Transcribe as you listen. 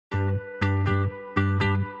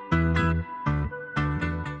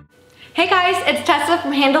Hey guys, it's Tessa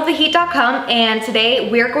from HandleTheHeat.com, and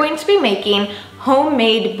today we're going to be making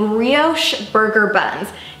homemade brioche burger buns.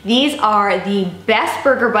 These are the best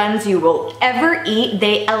burger buns you will ever eat.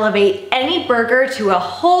 They elevate any burger to a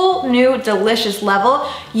whole new delicious level.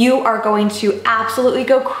 You are going to absolutely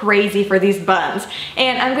go crazy for these buns.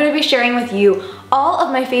 And I'm going to be sharing with you all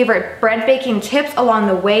of my favorite bread baking tips along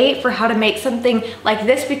the way for how to make something like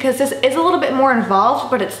this, because this is a little bit more involved,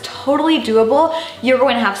 but it's totally doable. You're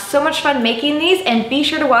going to have so much fun making these, and be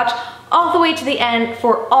sure to watch all the way to the end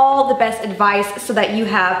for all the best advice so that you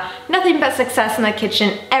have nothing but success in the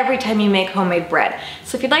kitchen every time you make homemade bread.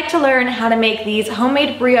 So if you'd like to learn how to make these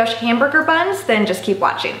homemade brioche hamburger buns, then just keep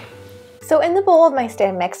watching. So in the bowl of my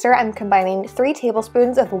stand mixer, I'm combining 3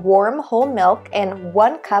 tablespoons of warm whole milk and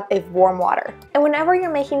 1 cup of warm water. And whenever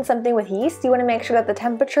you're making something with yeast, you want to make sure that the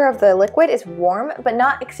temperature of the liquid is warm, but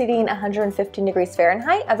not exceeding 115 degrees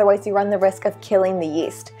Fahrenheit, otherwise you run the risk of killing the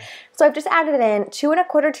yeast. So I've just added in 2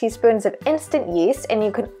 1/4 teaspoons of instant yeast, and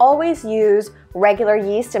you can always use regular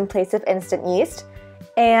yeast in place of instant yeast,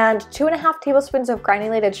 and 2 1/2 tablespoons of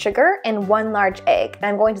granulated sugar and 1 large egg. And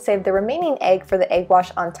I'm going to save the remaining egg for the egg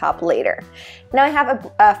wash on top later. Now I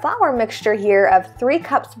have a flour mixture here of 3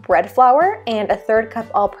 cups bread flour and a 1/3 cup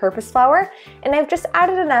all-purpose flour, and I've just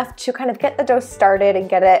added enough to kind of get the dough started and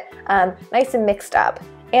get it nice and mixed up.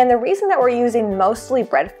 And the reason that we're using mostly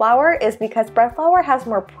bread flour is because bread flour has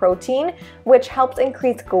more protein, which helps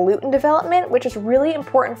increase gluten development, which is really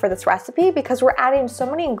important for this recipe because we're adding so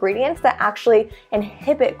many ingredients that actually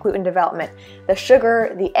inhibit gluten development. The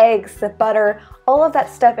sugar, the eggs, the butter, all of that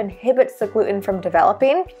stuff inhibits the gluten from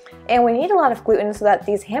developing. And we need a lot of gluten so that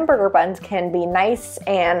these hamburger buns can be nice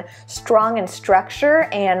and strong in structure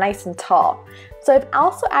and nice and tall. So I've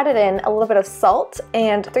also added in a little bit of salt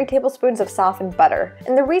and 3 tablespoons of softened butter.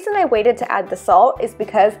 And the reason I waited to add the salt is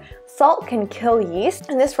because salt can kill yeast,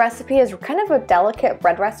 and this recipe is kind of a delicate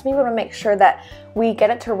bread recipe. We want to make sure that we get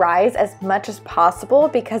it to rise as much as possible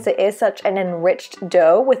because it is such an enriched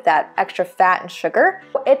dough with that extra fat and sugar.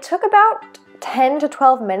 It took about 10 to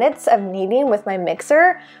 12 minutes of kneading with my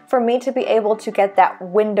mixer for me to be able to get that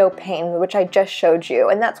window pane, which I just showed you.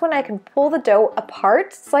 And that's when I can pull the dough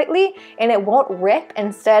apart slightly and it won't rip.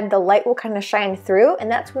 Instead, the light will kind of shine through,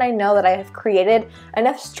 and that's when I know that I have created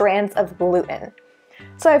enough strands of gluten.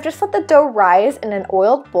 So I've just let the dough rise in an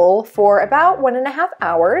oiled bowl for about 1.5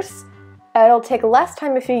 hours. It'll take less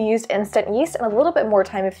time if you used instant yeast and a little bit more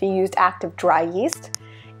time if you used active dry yeast.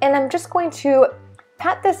 And I'm just going to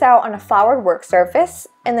pat this out on a floured work surface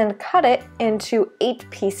and then cut it into 8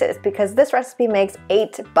 pieces because this recipe makes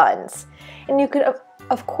 8 buns. And you could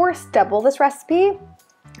of course double this recipe.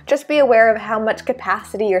 Just be aware of how much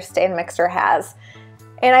capacity your stand mixer has.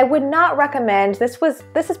 And I would not recommend, this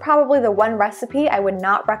is probably the one recipe I would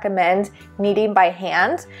not recommend kneading by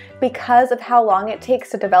hand because of how long it takes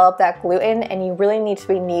to develop that gluten, and you really need to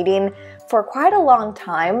be kneading for quite a long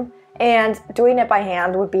time. And doing it by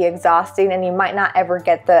hand would be exhausting, and you might not ever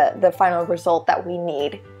get the final result that we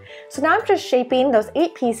need. So now I'm just shaping those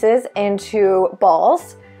 8 pieces into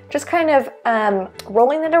balls, just kind of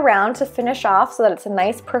rolling it around to finish off so that it's a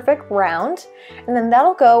nice perfect round. And then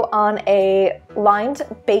that'll go on a lined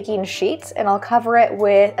baking sheet, and I'll cover it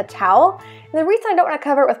with a towel. And the reason I don't want to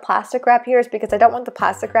cover it with plastic wrap here is because I don't want the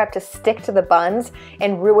plastic wrap to stick to the buns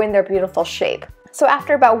and ruin their beautiful shape. So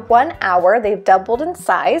after about 1 hour, they've doubled in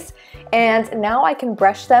size, and now I can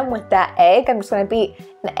brush them with that egg. I'm just going to beat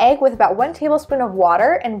an egg with about 1 tablespoon of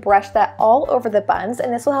water and brush that all over the buns,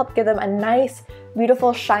 and this will help give them a nice,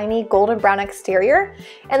 beautiful, shiny, golden brown exterior.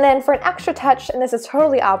 And then for an extra touch, and this is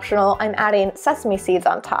totally optional, I'm adding sesame seeds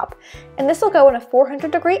on top. And this will go in a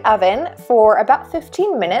 400-degree oven for about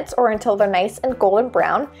 15 minutes or until they're nice and golden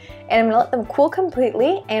brown. And I'm gonna let them cool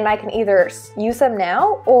completely, and I can either use them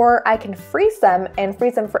now or I can freeze them and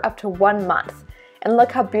freeze them for up to 1 month. And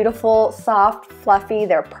look how beautiful, soft, fluffy,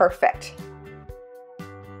 they're perfect.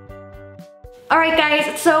 Alright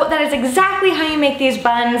guys, so that is exactly how you make these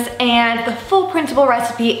buns, and the full printable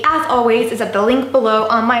recipe, as always, is at the link below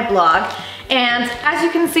on my blog. And as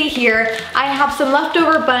you can see here, I have some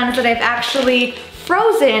leftover buns that I've actually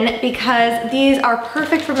frozen because these are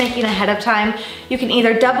perfect for making ahead of time. You can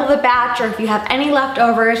either double the batch, or if you have any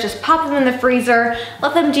leftovers, just pop them in the freezer,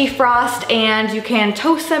 let them defrost, and you can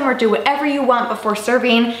toast them or do whatever you want before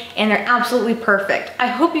serving, and they're absolutely perfect. I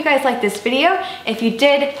hope you guys liked this video. If you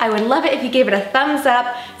did, I would love it if you gave it a thumbs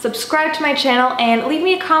up, subscribe to my channel, and leave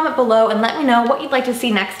me a comment below and let me know what you'd like to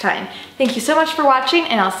see next time. Thank you so much for watching,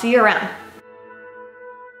 and I'll see you around.